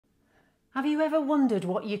Have you ever wondered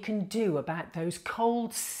what you can do about those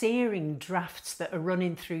cold, searing drafts that are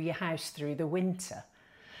running through your house through the winter?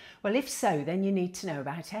 Well, if so, then you need to know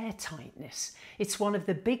about airtightness. It's one of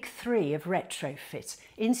the big three of retrofit: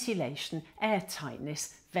 insulation,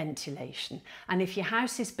 airtightness, ventilation. And if your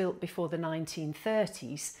house is built before the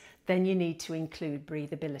 1930s, then you need to include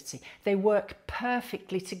breathability. They work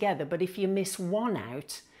perfectly together, but if you miss one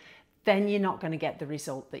out, then you're not going to get the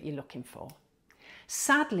result that you're looking for.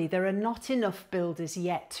 Sadly, there are not enough builders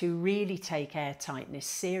yet to really take airtightness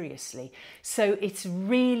seriously. So it's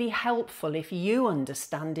really helpful if you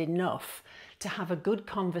understand enough to have a good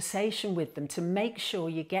conversation with them to make sure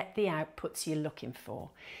you get the outputs you're looking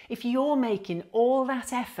for. If you're making all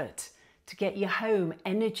that effort to get your home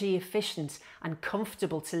energy efficient and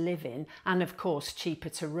comfortable to live in, and of course cheaper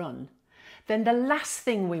to run, then the last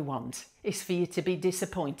thing we want is for you to be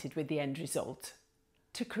disappointed with the end result.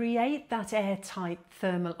 To create that airtight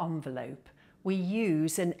thermal envelope, we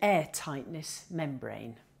use an airtightness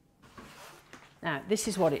membrane. Now, this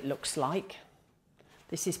is what it looks like.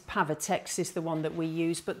 This is Pavatex is the one that we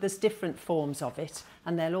use, but there's different forms of it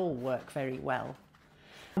and they'll all work very well.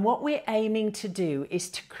 And what we're aiming to do is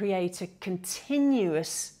to create a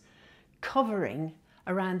continuous covering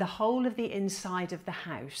around the whole of the inside of the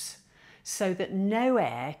house so that no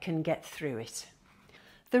air can get through it.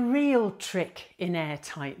 The real trick in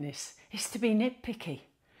airtightness is to be nitpicky.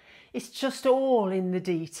 It's just all in the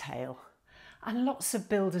detail. And lots of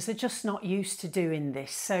builders are just not used to doing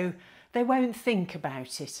this, so they won't think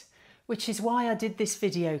about it, which is why I did this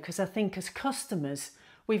video, because I think as customers,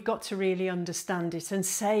 we've got to really understand it and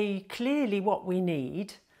say clearly what we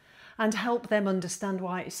need and help them understand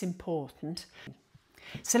why it's important.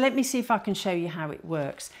 So let me see if I can show you how it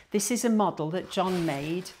works. This is a model that John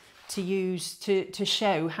made to use to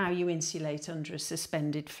show how you insulate under a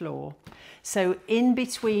suspended floor. So in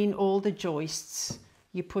between all the joists,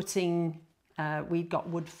 you're putting, we've got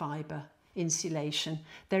wood fibre insulation.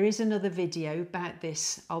 There is another video about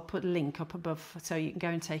this. I'll put a link up above so you can go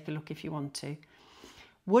and take a look if you want to.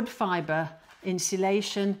 Wood fibre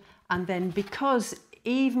insulation, and then because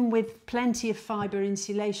even with plenty of fibre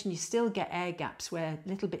insulation, you still get air gaps where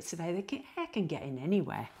little bits of air can get in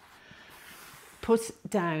anywhere. Put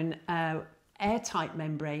down an airtight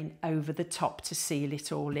membrane over the top to seal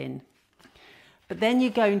it all in. But then you're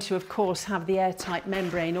going to, of course, have the airtight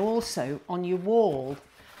membrane also on your wall,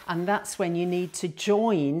 and that's when you need to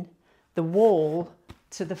join the wall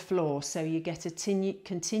to the floor so you get a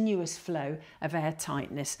continuous flow of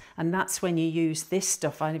airtightness, and that's when you use this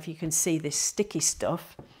stuff. And if you can see this sticky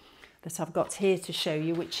stuff that I've got here to show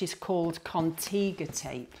you, which is called Contiga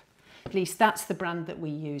tape. At least that's the brand that we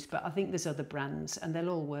use, but I think there's other brands and they'll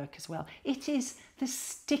all work as well. It is the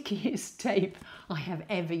stickiest tape I have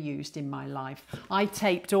ever used in my life. I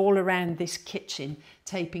taped all around this kitchen,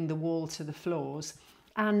 taping the wall to the floors,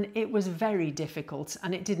 and it was very difficult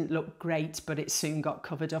and it didn't look great, but it soon got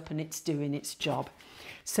covered up and it's doing its job.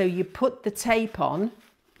 So you put the tape on,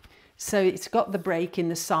 so it's got the break in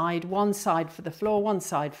the side, one side for the floor, one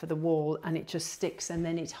side for the wall, and it just sticks and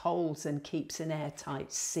then it holds and keeps an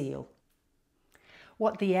airtight seal.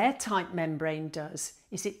 What the airtight membrane does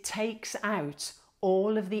is it takes out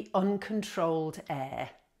all of the uncontrolled air.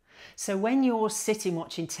 So when you're sitting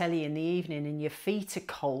watching telly in the evening and your feet are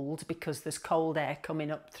cold because there's cold air coming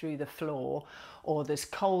up through the floor, or there's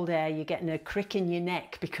cold air, you're getting a crick in your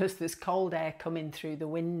neck because there's cold air coming through the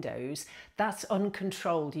windows, that's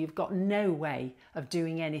uncontrolled. You've got no way of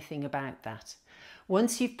doing anything about that.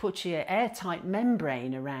 Once you've put your airtight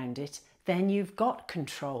membrane around it, then you've got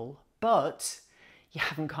control, but you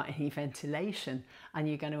haven't got any ventilation and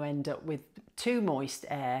you're going to end up with too moist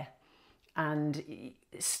air and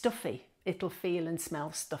stuffy. It'll feel and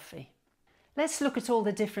smell stuffy. Let's look at all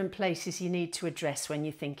the different places you need to address when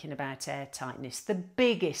you're thinking about airtightness. The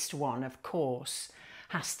biggest one, of course,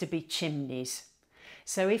 has to be chimneys.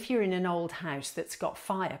 So if you're in an old house that's got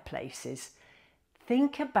fireplaces,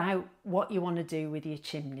 think about what you want to do with your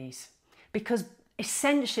chimneys, because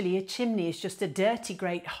essentially a chimney is just a dirty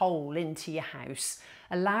great hole into your house,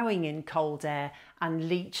 allowing in cold air and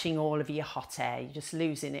leaching all of your hot air. You're just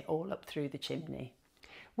losing it all up through the chimney.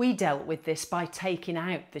 We dealt with this by taking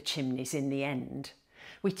out the chimneys in the end.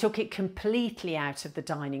 We took it completely out of the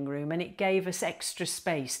dining room and it gave us extra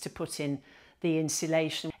space to put in the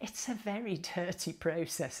insulation. It's a very dirty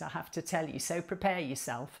process, I have to tell you, so prepare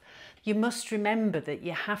yourself. You must remember that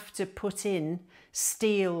you have to put in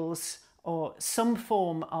steels or some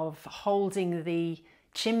form of holding the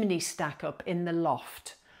chimney stack up in the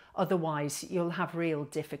loft. Otherwise, you'll have real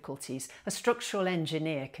difficulties. A structural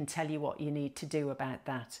engineer can tell you what you need to do about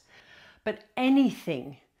that. But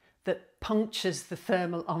anything that punctures the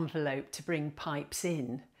thermal envelope to bring pipes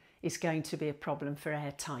in is going to be a problem for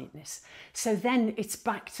air tightness. So then it's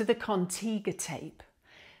back to the Contiga tape.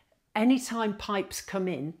 Anytime pipes come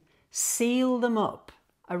in, seal them up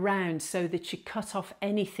around so that you cut off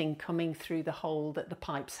anything coming through the hole that the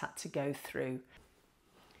pipes had to go through.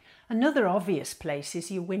 Another obvious place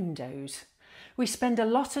is your windows. We spend a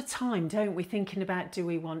lot of time, don't we, thinking about, do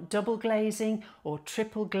we want double glazing or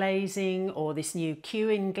triple glazing or this new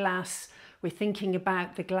queuing glass? We're thinking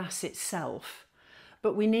about the glass itself,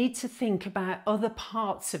 but we need to think about other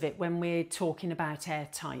parts of it when we're talking about air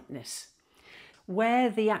tightness. Where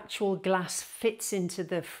the actual glass fits into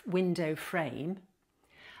the window frame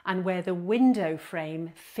and where the window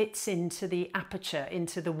frame fits into the aperture,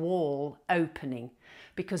 into the wall opening,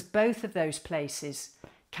 because both of those places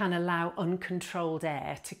can allow uncontrolled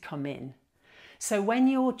air to come in. So when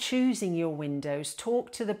you're choosing your windows,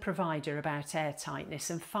 talk to the provider about air tightness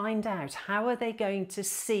and find out how are they going to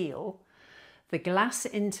seal the glass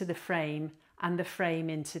into the frame and the frame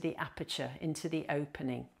into the aperture, into the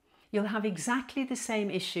opening. You'll have exactly the same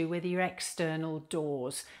issue with your external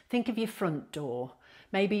doors. Think of your front door.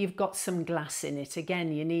 Maybe you've got some glass in it.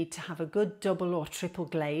 Again, you need to have a good double or triple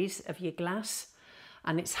glaze of your glass.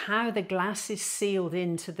 And it's how the glass is sealed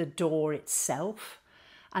into the door itself,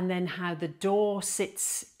 and then how the door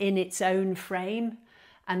sits in its own frame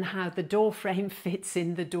and how the door frame fits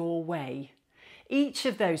in the doorway. Each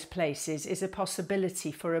of those places is a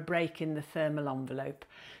possibility for a break in the thermal envelope.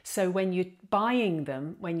 So when you're buying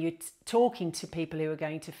them, when you're talking to people who are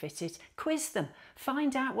going to fit it, quiz them,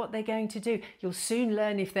 find out what they're going to do. You'll soon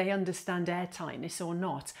learn if they understand air tightness or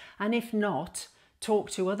not. And if not,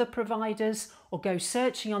 talk to other providers or go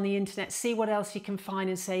searching on the internet, see what else you can find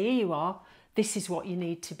and say, here you are, this is what you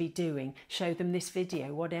need to be doing. Show them this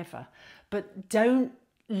video, whatever. But don't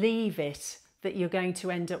leave it that you're going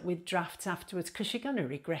to end up with drafts afterwards, because you're going to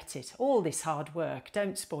regret it. All this hard work,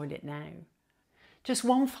 don't spoil it now. Just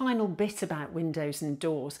one final bit about windows and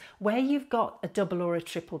doors. Where you've got a double or a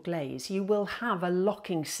triple glaze, you will have a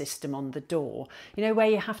locking system on the door. You know,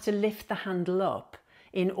 where you have to lift the handle up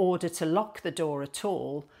in order to lock the door at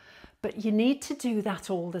all. But you need to do that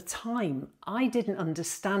all the time. I didn't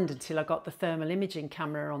understand until I got the thermal imaging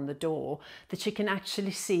camera on the door that you can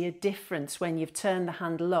actually see a difference when you've turned the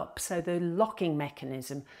handle up. So the locking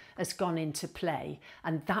mechanism has gone into play,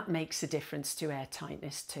 and that makes a difference to air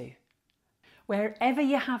tightness too. Wherever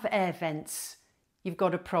you have air vents, you've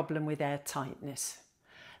got a problem with air tightness.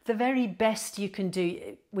 The very best you can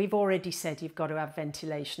do, we've already said you've got to have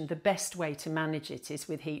ventilation. The best way to manage it is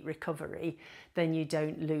with heat recovery, then you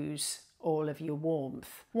don't lose all of your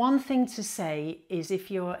warmth. One thing to say is if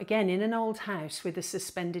you're, again, in an old house with a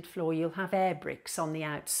suspended floor, you'll have air bricks on the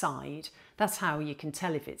outside. That's how you can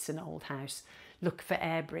tell if it's an old house. Look for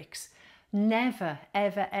air bricks. Never,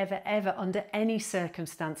 ever, ever, ever, under any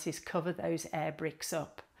circumstances, cover those air bricks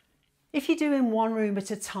up. If you're doing one room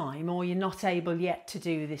at a time, or you're not able yet to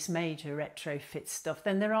do this major retrofit stuff,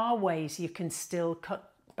 then there are ways you can still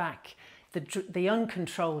cut back the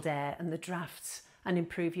uncontrolled air and the drafts and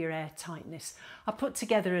improve your air tightness. I put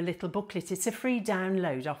together a little booklet. It's a free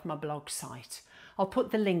download off my blog site. I'll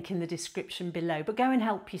put the link in the description below, but go and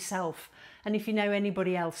help yourself. And if you know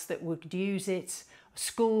anybody else that would use it,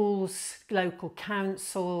 schools, local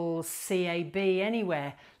councils, CAB,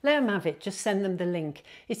 anywhere, let them have it. Just send them the link.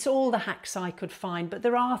 It's all the hacks I could find, but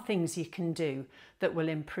there are things you can do that will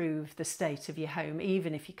improve the state of your home,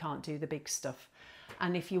 even if you can't do the big stuff.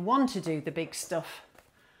 And if you want to do the big stuff,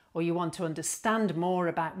 or you want to understand more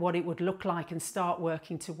about what it would look like and start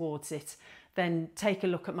working towards it, then take a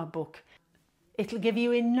look at my book. It'll give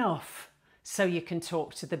you enough so you can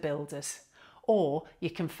talk to the builders, or you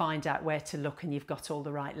can find out where to look and you've got all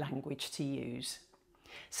the right language to use.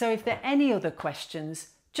 So if there are any other questions,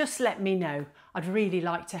 just let me know. I'd really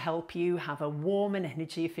like to help you have a warm and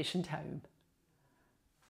energy efficient home.